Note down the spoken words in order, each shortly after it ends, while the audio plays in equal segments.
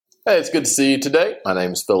Hey, it's good to see you today. My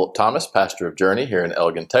name is Philip Thomas, pastor of Journey here in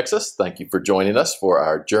Elgin, Texas. Thank you for joining us for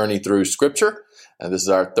our Journey Through Scripture. And this is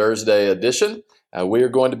our Thursday edition. We are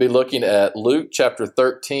going to be looking at Luke chapter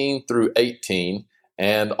 13 through 18,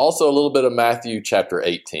 and also a little bit of Matthew chapter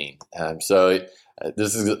 18.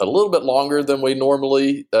 This is a little bit longer than we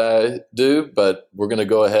normally do, but we're going to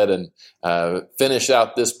go ahead and finish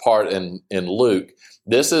out this part in Luke.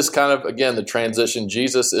 This is kind of, again, the transition.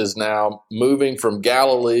 Jesus is now moving from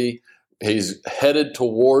Galilee. He's headed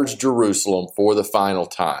towards Jerusalem for the final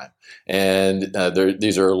time. And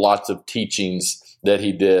these are lots of teachings that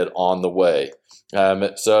he did on the way.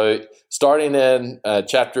 So starting in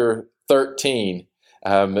chapter 13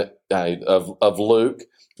 of Luke,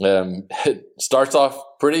 it starts off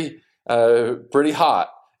pretty hot.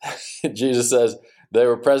 Jesus says, "They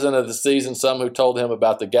were present at the season some who told him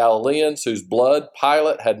about the Galileans whose blood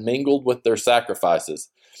Pilate had mingled with their sacrifices.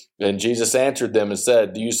 And Jesus answered them and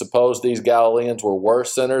said, 'Do you suppose these Galileans were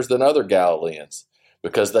worse sinners than other Galileans,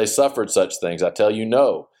 because they suffered such things? I tell you,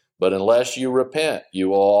 no. But unless you repent, you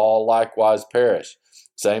will all likewise perish.'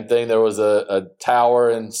 Same thing, there was a tower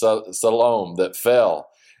in Siloam that fell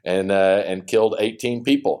and killed 18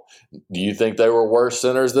 people. Do you think they were worse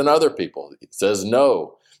sinners than other people? He says,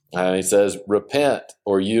 no. He says, repent,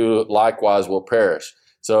 or you likewise will perish."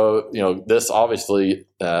 So, this obviously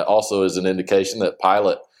also is an indication that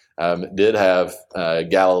Pilate did have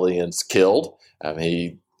Galileans killed.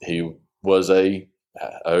 He was a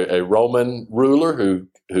Roman ruler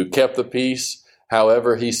who kept the peace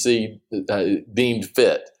however he deemed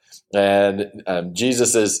fit. And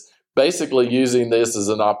Jesus is basically using this as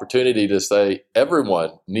an opportunity to say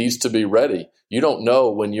everyone needs to be ready. You don't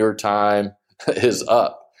know when your time is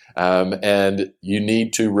up. And you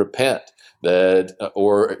need to repent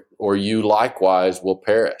or you likewise will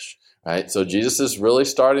perish. Right? So Jesus is really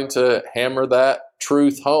starting to hammer that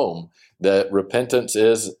truth home, that repentance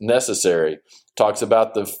is necessary. Talks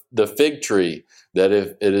about the fig tree, that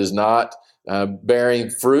if it is not bearing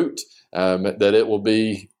fruit, that it will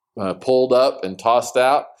be pulled up and tossed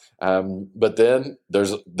out. But then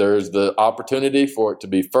there's the opportunity for it to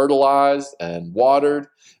be fertilized and watered.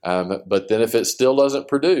 But then if it still doesn't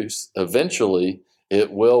produce, eventually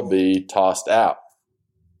it will be tossed out.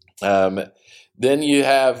 Then you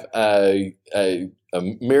have a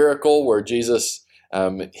miracle where Jesus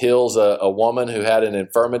heals a woman who had an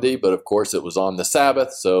infirmity, but of course it was on the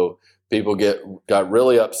Sabbath, so people got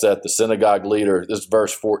really upset. The synagogue leader, this is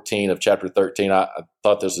verse 14 of chapter 13. I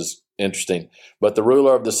thought this was interesting. "But the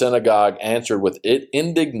ruler of the synagogue answered with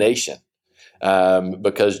indignation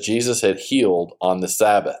because Jesus had healed on the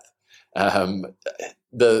Sabbath."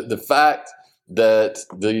 The fact that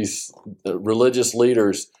these religious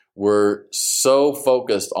leaders were so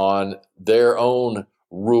focused on their own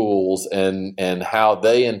rules and how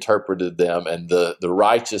they interpreted them and the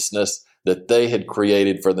righteousness that they had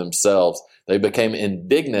created for themselves, they became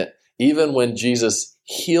indignant even when Jesus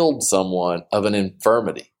healed someone of an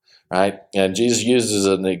infirmity, right? And Jesus uses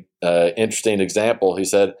an interesting example. He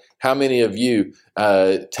said, "How many of you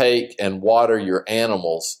take and water your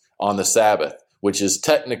animals on the Sabbath, which is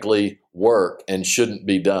technically work and shouldn't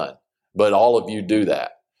be done, but all of you do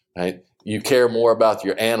that, right? You care more about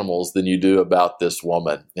your animals than you do about this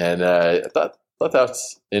woman." And I thought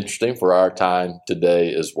that's interesting for our time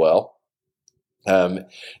today as well. Then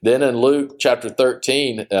in Luke chapter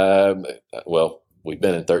 13, we've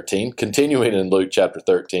been in 13, continuing in Luke chapter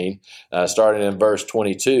 13, starting in verse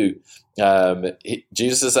 22,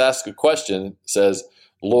 Jesus asks a question, says,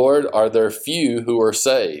 "Lord, are there few who are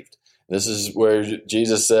saved?" This is where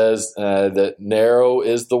Jesus says that narrow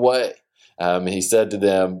is the way. He said to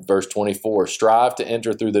them, verse 24, "Strive to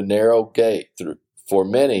enter through the narrow gate, for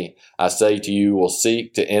many, I say to you, will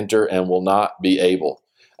seek to enter and will not be able."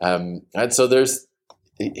 And so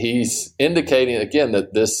he's indicating again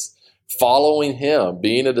that this following him,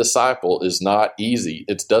 being a disciple, is not easy.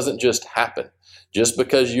 It doesn't just happen. Just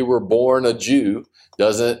because you were born a Jew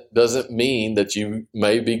doesn't mean that you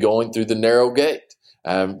may be going through the narrow gate.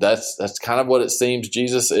 That's kind of what it seems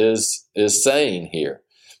Jesus is saying here.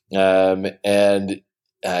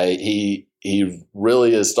 He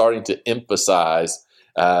really is starting to emphasize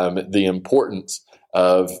the importance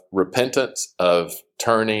of repentance, of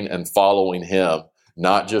turning and following him,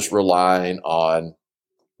 not just relying on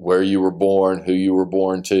where you were born, who you were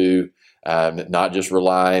born to, not just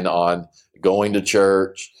relying on going to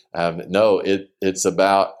church. No, it's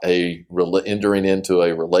about entering into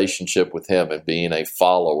a relationship with him and being a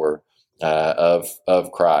follower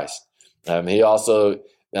of Christ. He also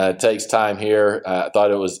takes time here. I thought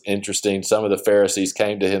it was interesting. Some of the Pharisees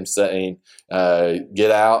came to him saying, "Get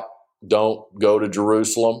out, don't go to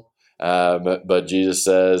Jerusalem." But Jesus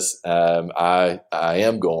says, I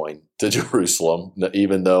am going to Jerusalem,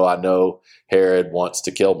 even though I know Herod wants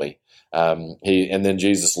to kill me. And then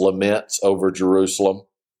Jesus laments over Jerusalem.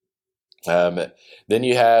 Then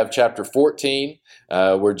you have chapter 14,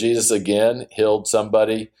 where Jesus again healed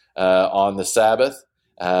somebody on the Sabbath,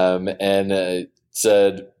 and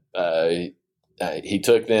said he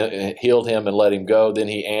took them, healed him, and let him go. Then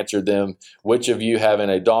he answered them, "Which of you, having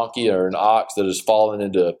a donkey or an ox that has fallen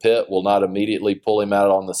into a pit, will not immediately pull him out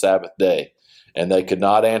on the Sabbath day?" And they could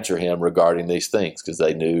not answer him regarding these things because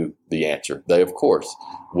they knew the answer. They, of course,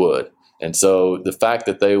 would. And so the fact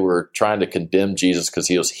that they were trying to condemn Jesus because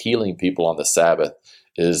he was healing people on the Sabbath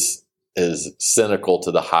is cynical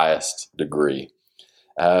to the highest degree.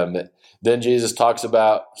 Then Jesus talks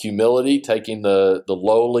about humility, taking the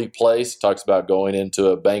lowly place. Talks about going into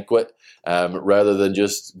a banquet rather than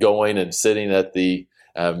just going and sitting at the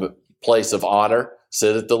place of honor.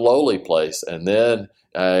 Sit at the lowly place, and then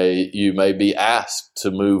you may be asked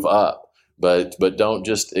to move up. But don't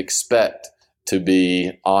just expect to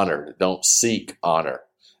be honored. Don't seek honor.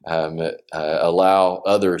 Allow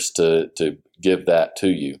others to give that to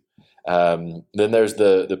you. Then there's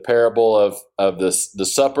the parable of the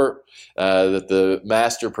supper, that the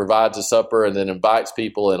master provides a supper and then invites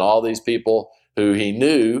people, and all these people who he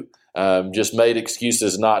knew just made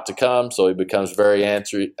excuses not to come. So he becomes very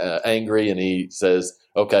angry, and he says,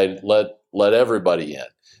 "Okay, let everybody in."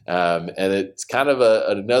 And it's kind of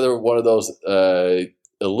another one of those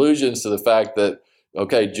allusions to the fact that,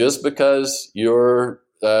 okay, just because you're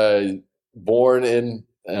born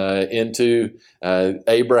into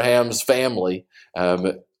Abraham's family,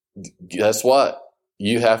 guess what?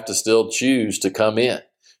 You have to still choose to come in.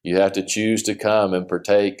 You have to choose to come and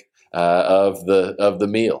partake of the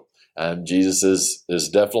meal. Jesus is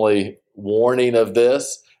definitely warning of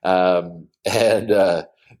this, and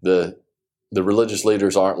the religious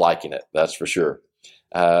leaders aren't liking it. That's for sure.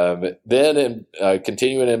 Then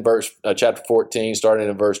continuing in chapter 14, starting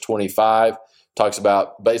in verse 25, talks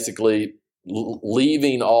about basically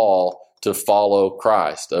leaving all to follow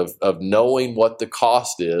Christ, of knowing what the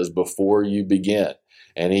cost is before you begin.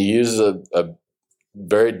 And he uses a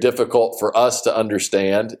very difficult for us to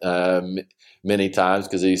understand many times,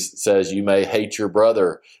 because he says, "You may hate your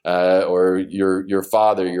brother or your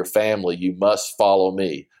father, your family. You must follow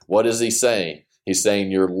me." What is he saying? He's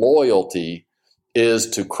saying your loyalty is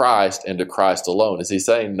to Christ and to Christ alone. Is he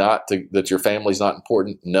saying that your family's not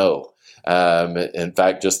important? No. In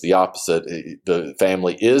fact, just the opposite. The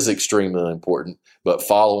family is extremely important, but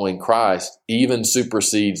following Christ even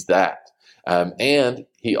supersedes that. And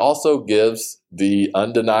he also gives the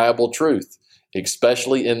undeniable truth,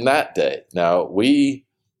 especially in that day. Now, we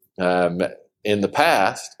in the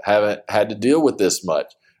past haven't had to deal with this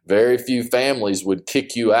much. Very few families would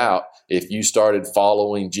kick you out if you started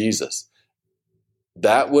following Jesus.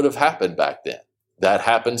 That would have happened back then. That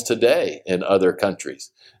happens today in other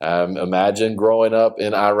countries. Imagine growing up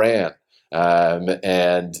in Iran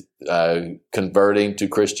and converting to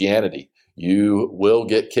Christianity. You will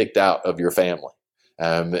get kicked out of your family.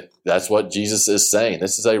 That's what Jesus is saying.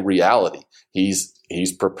 This is a reality. He's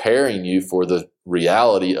preparing you for the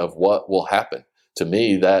reality of what will happen. To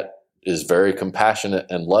me, that is very compassionate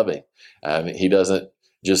and loving. He doesn't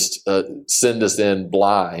just send us in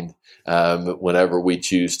blind whenever we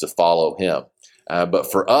choose to follow him.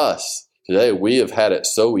 But for us today, we have had it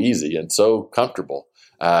so easy and so comfortable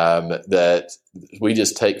that we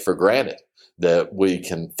just take for granted that we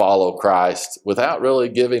can follow Christ without really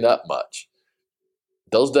giving up much.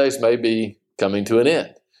 Those days may be coming to an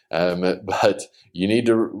end, but you need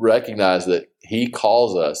to recognize that he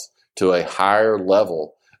calls us to a higher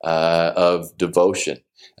level of devotion,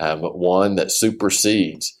 one that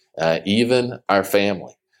supersedes even our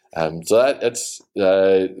family. So that's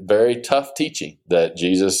very tough teaching that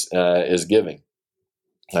Jesus is giving.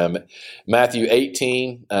 Matthew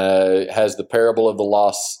 18 has the parable of the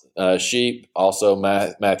lost sheep, also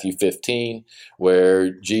Matthew 15,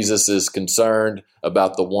 where Jesus is concerned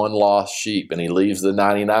about the one lost sheep, and he leaves the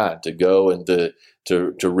 99 to go and to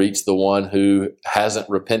reach the one who hasn't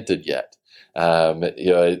repented yet.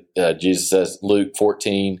 Jesus says, Luke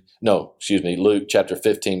chapter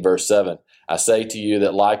 15, verse 7, "I say to you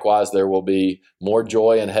that likewise there will be more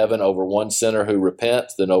joy in heaven over one sinner who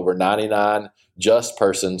repents than over 99 just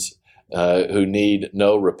persons who need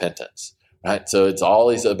no repentance." Right? So it's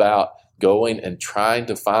always about going and trying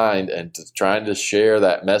to find and trying to share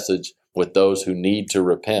that message with those who need to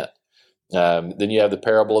repent. Then you have the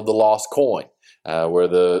parable of the lost coin, where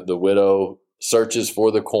the widow searches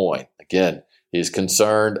for the coin. Again, he's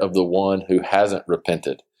concerned of the one who hasn't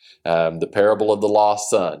repented. The parable of the lost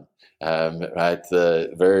son. Right,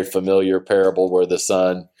 the very familiar parable where the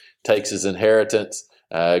son takes his inheritance,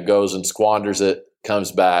 goes and squanders it,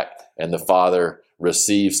 comes back, and the father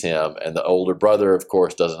receives him. And the older brother, of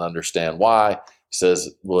course, doesn't understand why. He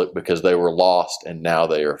says, "Look, because they were lost and now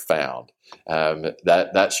they are found."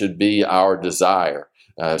 That should be our desire.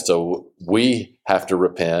 So we have to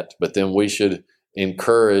repent, but then we should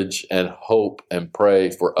encourage and hope and pray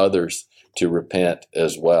for others to repent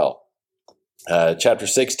as well. Chapter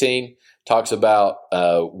 16 talks about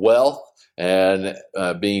wealth and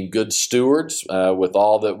being good stewards with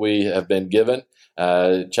all that we have been given.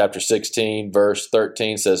 Chapter 16, verse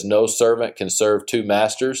 13 says, "No servant can serve two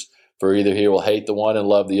masters, for either he will hate the one and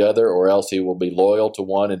love the other, or else he will be loyal to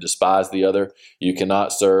one and despise the other. You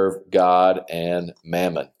cannot serve God and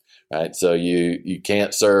mammon." Right? So you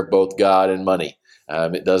can't serve both God and money.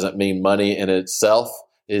 It doesn't mean money in itself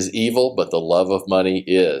is evil, but the love of money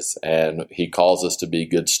is. And he calls us to be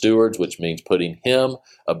good stewards, which means putting him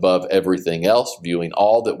above everything else, viewing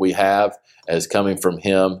all that we have as coming from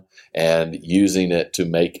him and using it to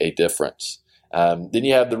make a difference. Then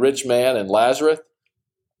you have the rich man and Lazarus.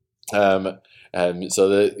 And so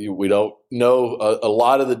that we don't know a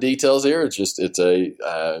lot of the details here. It's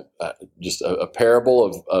a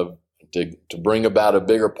parable to bring about a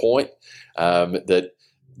bigger point, that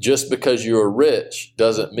just because you are rich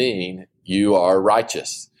doesn't mean you are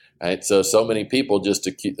righteous. Right? So many people just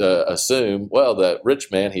assume, well, that rich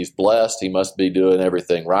man, he's blessed, he must be doing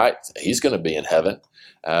everything right, he's going to be in heaven.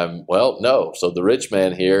 Well, no. So the rich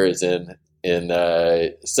man here is in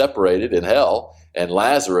separated in hell, and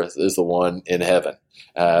Lazarus is the one in heaven.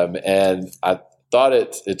 And I thought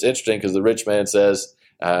it's interesting because the rich man says,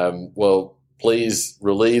 well, please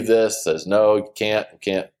relieve this. Says, no, you can't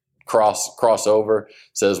cross over.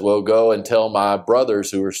 Says, well, go and tell my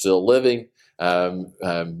brothers who are still living,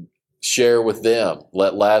 share with them.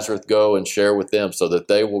 Let Lazarus go and share with them so that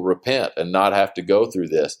they will repent and not have to go through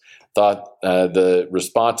this. Thought the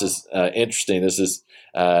response is interesting. This is,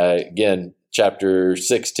 again, chapter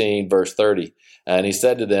 16, verse 30. And he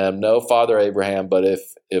said to them, "No, Father Abraham, but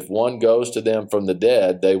if one goes to them from the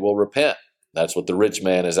dead, they will repent." That's what the rich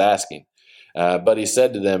man is asking. But he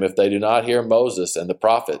said to them, "If they do not hear Moses and the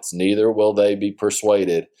prophets, neither will they be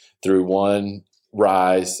persuaded though one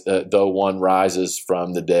rises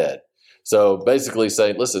from the dead." So basically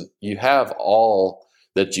saying, listen, you have all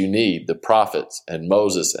that you need, the prophets and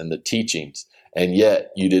Moses and the teachings, and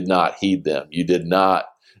yet you did not heed them. You did not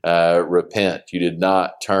repent. You did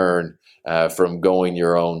not turn from going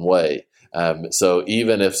your own way. So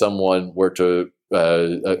even if someone were to,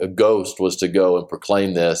 a ghost was to go and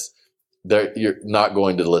proclaim this, you're not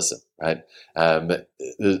going to listen, right?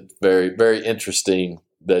 It's very, very interesting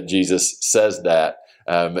that Jesus says that.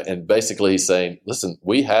 And basically he's saying, listen,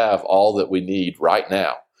 we have all that we need right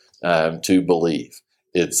now to believe.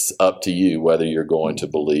 It's up to you whether you're going to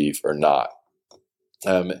believe or not.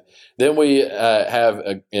 Then we have,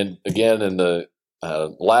 again, in the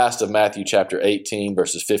last of Matthew chapter 18,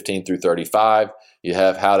 verses 15 through 35, you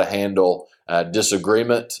have how to handle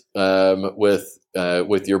disagreement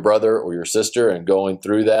with your brother or your sister, and going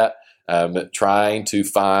through that, trying to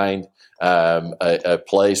find a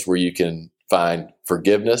place where you can find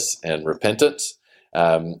forgiveness and repentance.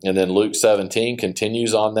 And then Luke 17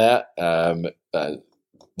 continues on that.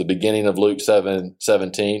 The beginning of Luke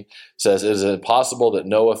 7:17 says, "It is impossible that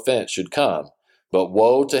no offense should come, but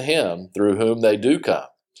woe to him through whom they do come.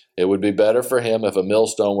 It would be better for him if a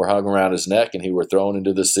millstone were hung around his neck and he were thrown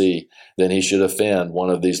into the sea than he should offend one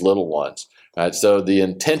of these little ones." Right? So the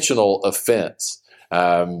intentional offense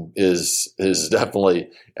is definitely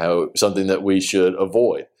something that we should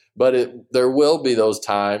avoid. But there will be those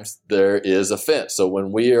times there is offense. So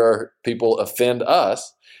when people offend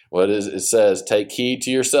us, it says, "Take heed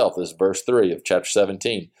to yourself." This is verse 3 of chapter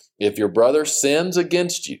 17. "If your brother sins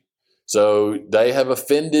against you," so they have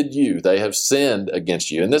offended you, they have sinned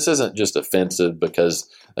against you. And this isn't just offensive because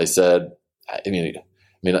they said, I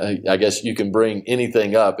guess you can bring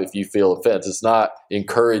anything up if you feel offense. It's not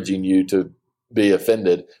encouraging you to be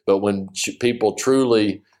offended. But when people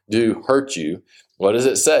truly do hurt you, what does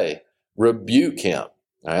it say? Rebuke him.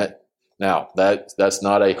 All right. Now, that's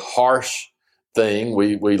not a harsh thing.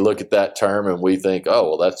 We look at that term and we think, oh,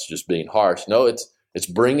 well, that's just being harsh. No, it's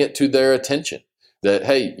bring it to their attention that,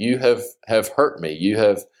 hey, you have hurt me. You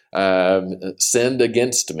have sinned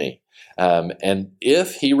against me. And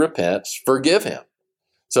if he repents, forgive him.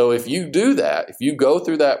 So if you do that, if you go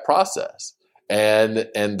through that process and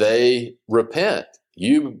they repent,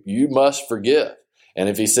 you must forgive. And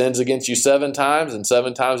if he sins against you 7 times and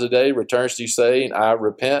 7 times a day returns to you saying, "I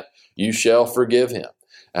repent," you shall forgive him.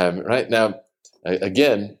 Right now,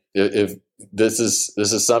 again, if this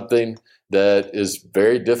is something that is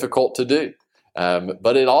very difficult to do,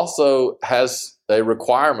 but it also has a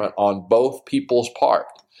requirement on both people's part,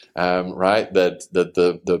 right? That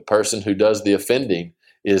the person who does the offending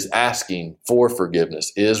is asking for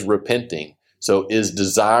forgiveness, is repenting, so is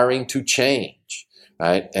desiring to change,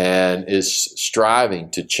 right, and is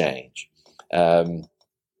striving to change.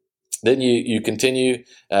 Then you continue.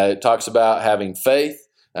 It talks about having faith.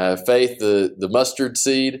 Faith, the mustard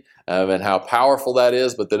seed, and how powerful that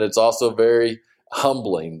is. But then it's also very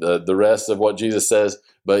humbling. The rest of what Jesus says.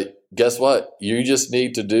 But guess what? You just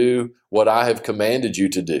need to do what I have commanded you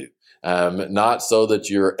to do, not so that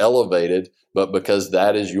you're elevated, but because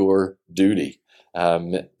that is your duty.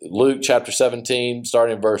 Luke chapter 17,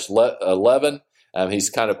 starting in verse 11. He's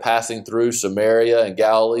kind of passing through Samaria and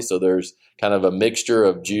Galilee, so there's kind of a mixture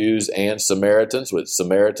of Jews and Samaritans, which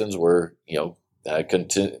Samaritans were,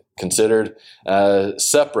 considered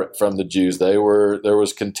separate from the Jews. There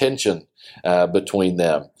was contention between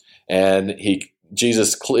them, and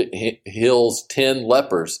Jesus heals 10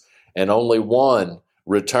 lepers, and only one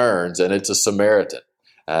returns, and it's a Samaritan.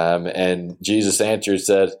 And Jesus answered,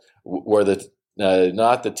 said, "Were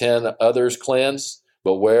not the 10 others cleansed?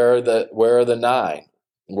 But where are the 9?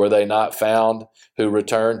 Were they not found who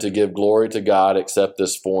returned to give glory to God except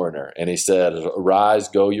this foreigner?" And he said, "Arise,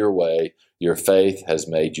 go your way. Your faith has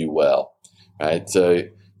made you well." Right? So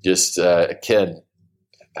just, again,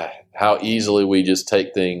 how easily we just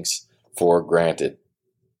take things for granted.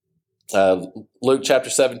 Luke chapter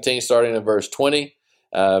 17, starting in verse 20,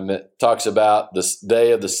 it talks about the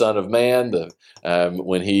day of the Son of Man,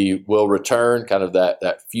 when he will return, kind of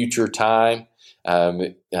that future time.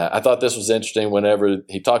 I thought this was interesting whenever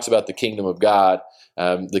he talks about the kingdom of God.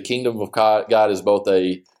 The kingdom of God is both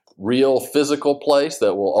a real physical place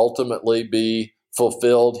that will ultimately be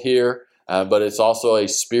fulfilled here, but it's also a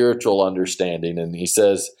spiritual understanding. And he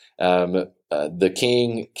says, the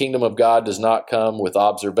kingdom of God does not come with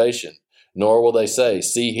observation, nor will they say,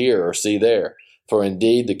 "See here" or "See there." For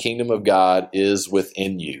indeed, the kingdom of God is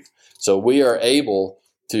within you. So we are able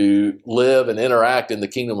to live and interact in the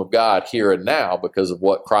kingdom of God here and now because of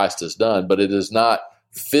what Christ has done, but it is not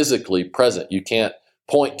physically present. You can't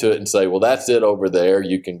point to it and say, "Well, that's it over there.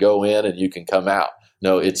 You can go in and you can come out."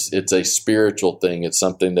 No, it's a spiritual thing. It's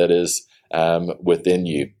something that is within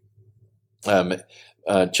you.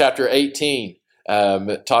 Chapter 18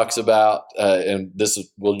 talks about, and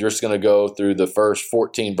we're just going to go through the first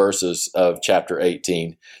 14 verses of chapter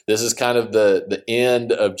 18. This is kind of the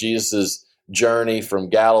end of Jesus' journey from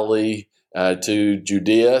Galilee to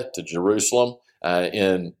Judea, to Jerusalem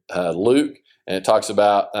in Luke. And it talks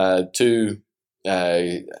about two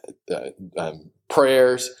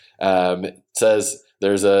prayers. It says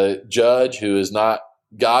there's a judge who is not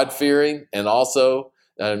God-fearing and also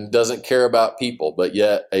doesn't care about people, but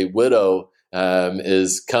yet a widow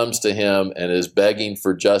comes to him and is begging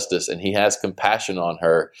for justice, and he has compassion on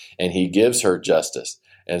her, and he gives her justice.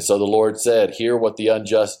 And so the Lord said, "Hear what the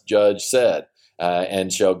unjust judge said,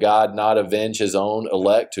 and shall God not avenge his own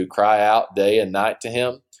elect who cry out day and night to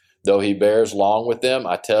him? Though he bears long with them,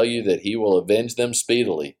 I tell you that he will avenge them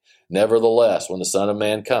speedily. Nevertheless, when the Son of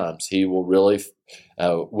Man comes,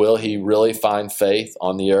 will he really find faith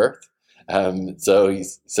on the earth?" So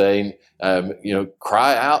he's saying,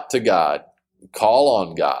 cry out to God, call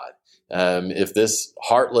on God. If this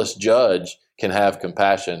heartless judge can have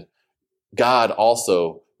compassion, God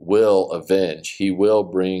also will avenge. He will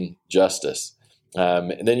bring justice.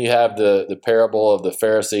 And then you have the parable of the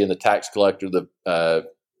Pharisee and the tax collector. The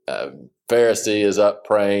Pharisee is up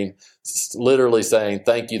praying, literally saying,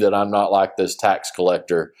 "Thank you that I'm not like this tax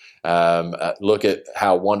collector. Look at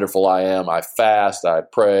how wonderful I am. I fast, I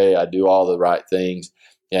pray, I do all the right things."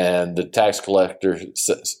 And the tax collector's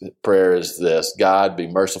prayer is this: "God, be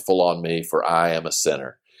merciful on me, for I am a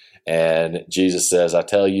sinner." And Jesus says, "I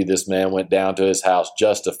tell you, this man went down to his house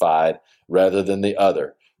justified rather than the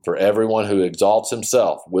other. For everyone who exalts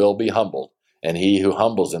himself will be humbled, and he who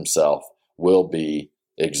humbles himself will be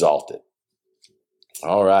exalted."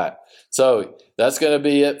 All right. So that's going to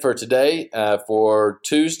be it for today. For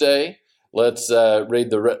Tuesday, let's read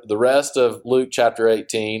the rest of Luke chapter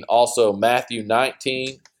 18, also Matthew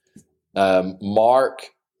 19,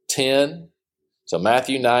 Mark 10. So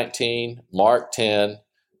Matthew 19, Mark 10,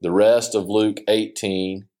 the rest of Luke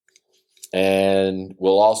 18, and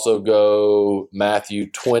we'll also go Matthew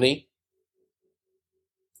 20.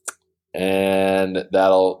 And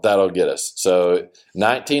that'll get us. So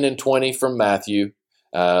 19 and 20 from Matthew,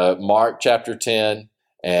 Mark chapter 10,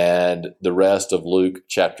 and the rest of Luke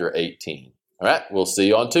chapter 18. All right, we'll see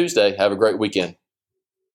you on Tuesday. Have a great weekend.